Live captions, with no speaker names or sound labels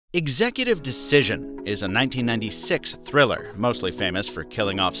Executive Decision is a 1996 thriller, mostly famous for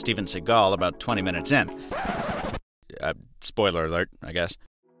killing off Steven Seagal about 20 minutes in. Spoiler alert, I guess.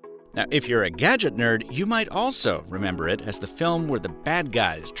 Now, if you're a gadget nerd, you might also remember it as the film where the bad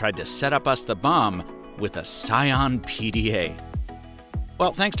guys tried to set up us the bomb with a Psion PDA.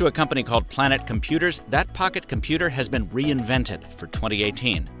 Well, thanks to a company called Planet Computers, that pocket computer has been reinvented for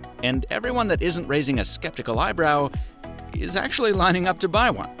 2018. And everyone that isn't raising a skeptical eyebrow is actually lining up to buy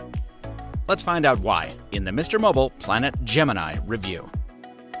one. Let's find out why in the MrMobile Planet Gemini review.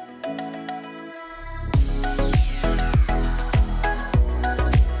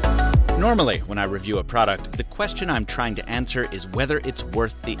 Normally, when I review a product, the question I'm trying to answer is whether it's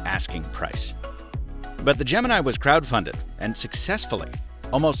worth the asking price. But the Gemini was crowdfunded, and successfully.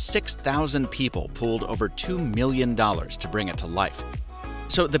 Almost 6,000 people pooled over $2 million to bring it to life.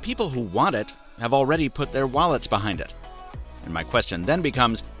 So the people who want it have already put their wallets behind it. And my question then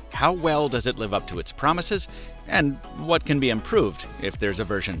becomes, how well does it live up to its promises, and what can be improved if there's a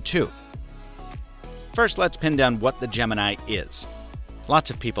version 2? First, let's pin down what the Gemini is. Lots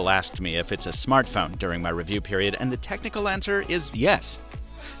of people asked me if it's a smartphone during my review period, and the technical answer is yes.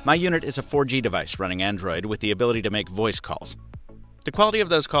 My unit is a 4G device running Android with the ability to make voice calls. The quality of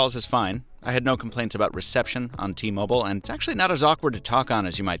those calls is fine. I had no complaints about reception on T-Mobile, and it's actually not as awkward to talk on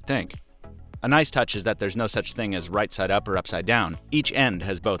as you might think. A nice touch is that there's no such thing as right side up or upside down. Each end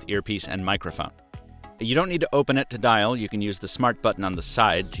has both earpiece and microphone. You don't need to open it to dial. You can use the smart button on the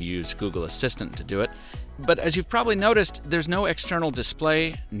side to use Google Assistant to do it. But as you've probably noticed, there's no external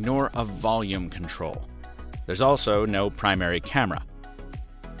display nor a volume control. There's also no primary camera.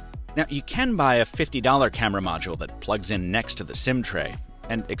 Now, you can buy a $50 camera module that plugs in next to the SIM tray,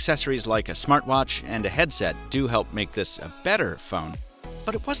 and accessories like a smartwatch and a headset do help make this a better phone.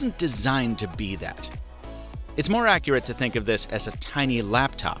 But it wasn't designed to be that. It's more accurate to think of this as a tiny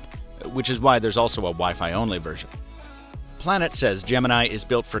laptop, which is why there's also a Wi-Fi only version. Planet says Gemini is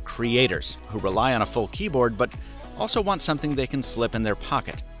built for creators who rely on a full keyboard but also want something they can slip in their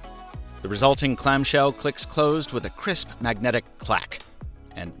pocket. The resulting clamshell clicks closed with a crisp magnetic clack,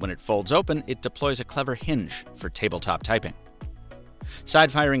 and when it folds open, it deploys a clever hinge for tabletop typing.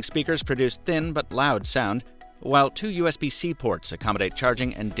 Side-firing speakers produce thin but loud sound, while 2 USB-C ports accommodate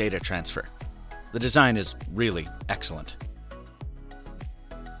charging and data transfer. The design is really excellent.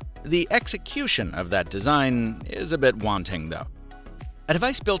 The execution of that design is a bit wanting, though. A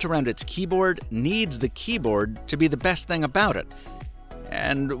device built around its keyboard needs the keyboard to be the best thing about it.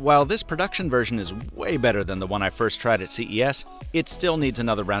 And while this production version is way better than the one I first tried at CES, it still needs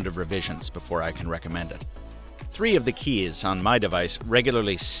another round of revisions before I can recommend it. 3 of the keys on my device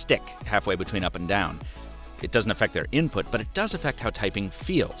regularly stick halfway between up and down. It doesn't affect their input, but it does affect how typing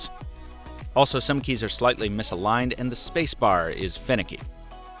feels. Also, some keys are slightly misaligned, and the spacebar is finicky.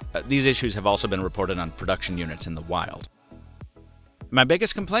 These issues have also been reported on production units in the wild. My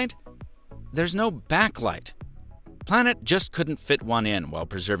biggest complaint? There's no backlight. Planet just couldn't fit one in while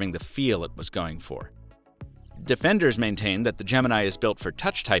preserving the feel it was going for. Defenders maintain that the Gemini is built for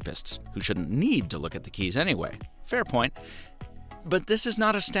touch typists, who shouldn't need to look at the keys anyway. Fair point. But this is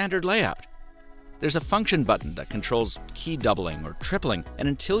not a standard layout. There's a function button that controls key doubling or tripling, and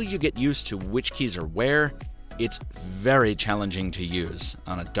until you get used to which keys are where, it's very challenging to use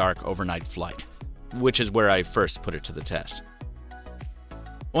on a dark overnight flight, which is where I first put it to the test.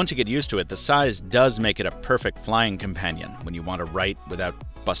 Once you get used to it, the size does make it a perfect flying companion when you want to write without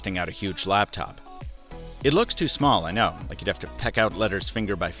busting out a huge laptop. It looks too small, I know, like you'd have to peck out letters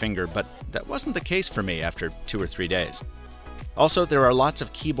finger by finger, but that wasn't the case for me after 2 or 3 days. Also, there are lots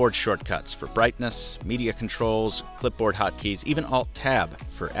of keyboard shortcuts for brightness, media controls, clipboard hotkeys, even Alt-Tab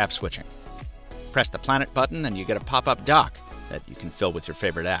for app switching. Press the Planet button and you get a pop-up dock that you can fill with your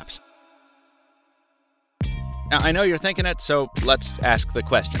favorite apps. Now, I know you're thinking it, so let's ask the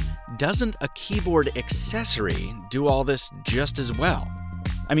question. Doesn't a keyboard accessory do all this just as well?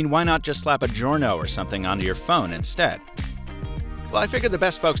 I mean, why not just slap a Giorno or something onto your phone instead? Well, I figured the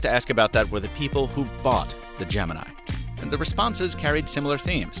best folks to ask about that were the people who bought the Gemini. And the responses carried similar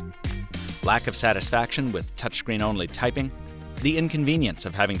themes. Lack of satisfaction with touchscreen-only typing, the inconvenience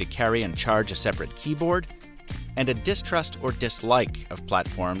of having to carry and charge a separate keyboard, and a distrust or dislike of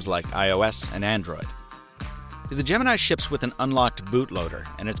platforms like iOS and Android. The Gemini ships with an unlocked bootloader,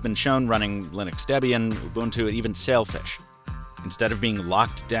 and it's been shown running Linux Debian, Ubuntu, even Sailfish. Instead of being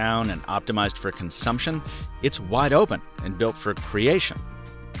locked down and optimized for consumption, it's wide open and built for creation.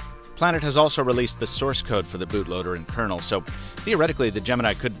 Planet has also released the source code for the bootloader and kernel, so theoretically the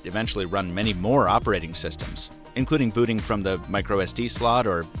Gemini could eventually run many more operating systems, including booting from the microSD slot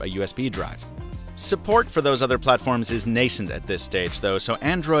or a USB drive. Support for those other platforms is nascent at this stage, though, so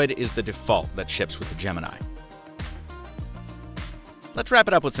Android is the default that ships with the Gemini. Let's wrap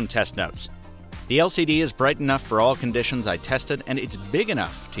it up with some test notes. The LCD is bright enough for all conditions I tested, and it's big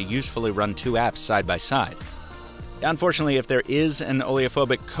enough to usefully run two apps side by side. Unfortunately, if there is an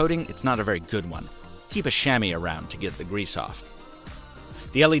oleophobic coating, it's not a very good one. Keep a chamois around to get the grease off.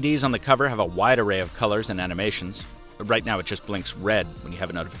 The LEDs on the cover have a wide array of colors and animations. Right now it just blinks red when you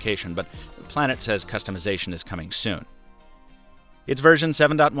have a notification, but Planet says customization is coming soon. It's version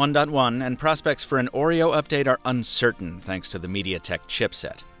 7.1.1, and prospects for an Oreo update are uncertain thanks to the MediaTek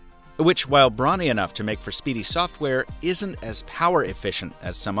chipset, which, while brawny enough to make for speedy software, isn't as power efficient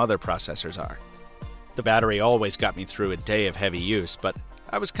as some other processors are. The battery always got me through a day of heavy use, but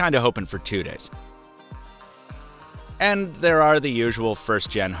I was kinda hoping for 2 days. And there are the usual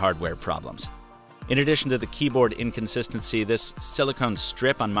first-gen hardware problems. In addition to the keyboard inconsistency, this silicone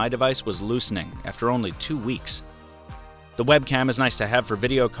strip on my device was loosening after only 2 weeks. The webcam is nice to have for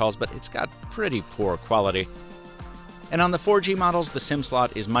video calls, but it's got pretty poor quality. And on the 4G models, the SIM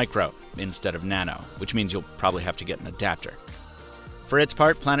slot is micro instead of nano, which means you'll probably have to get an adapter. For its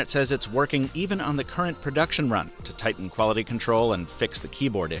part, Planet says it's working even on the current production run to tighten quality control and fix the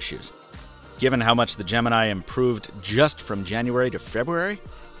keyboard issues. Given how much the Gemini improved just from January to February,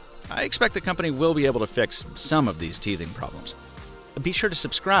 I expect the company will be able to fix some of these teething problems. Be sure to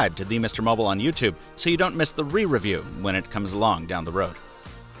subscribe to the MrMobile on YouTube so you don't miss the re-review when it comes along down the road.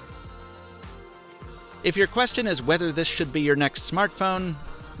 If your question is whether this should be your next smartphone,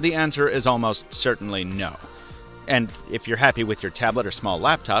 the answer is almost certainly no. And if you're happy with your tablet or small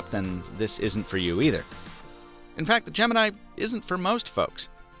laptop, then this isn't for you either. In fact, the Gemini isn't for most folks.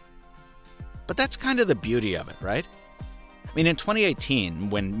 But that's kind of the beauty of it, right? I mean, in 2018,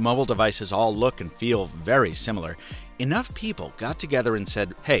 when mobile devices all look and feel very similar, enough people got together and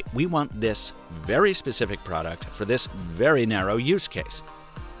said, hey, we want this very specific product for this very narrow use case.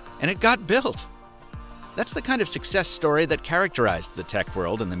 And it got built. That's the kind of success story that characterized the tech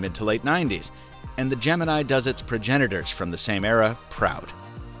world in the mid to late 90s, and the Gemini does its progenitors from the same era proud.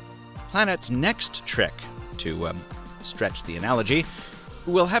 Planet's next trick, to stretch the analogy,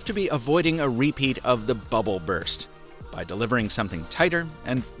 will have to be avoiding a repeat of the bubble burst by delivering something tighter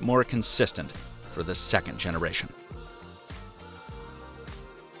and more consistent for the second generation.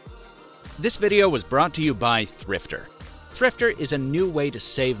 This video was brought to you by Thrifter. Thrifter is a new way to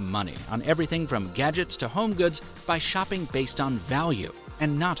save money on everything from gadgets to home goods by shopping based on value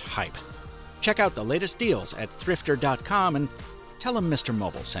and not hype. Check out the latest deals at thrifter.com and tell them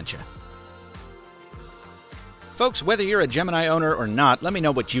MrMobile sent you. Folks, whether you're a Gemini owner or not, let me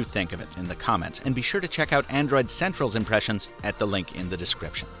know what you think of it in the comments, and be sure to check out Android Central's impressions at the link in the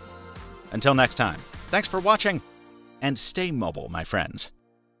description. Until next time, thanks for watching, and stay mobile, my friends.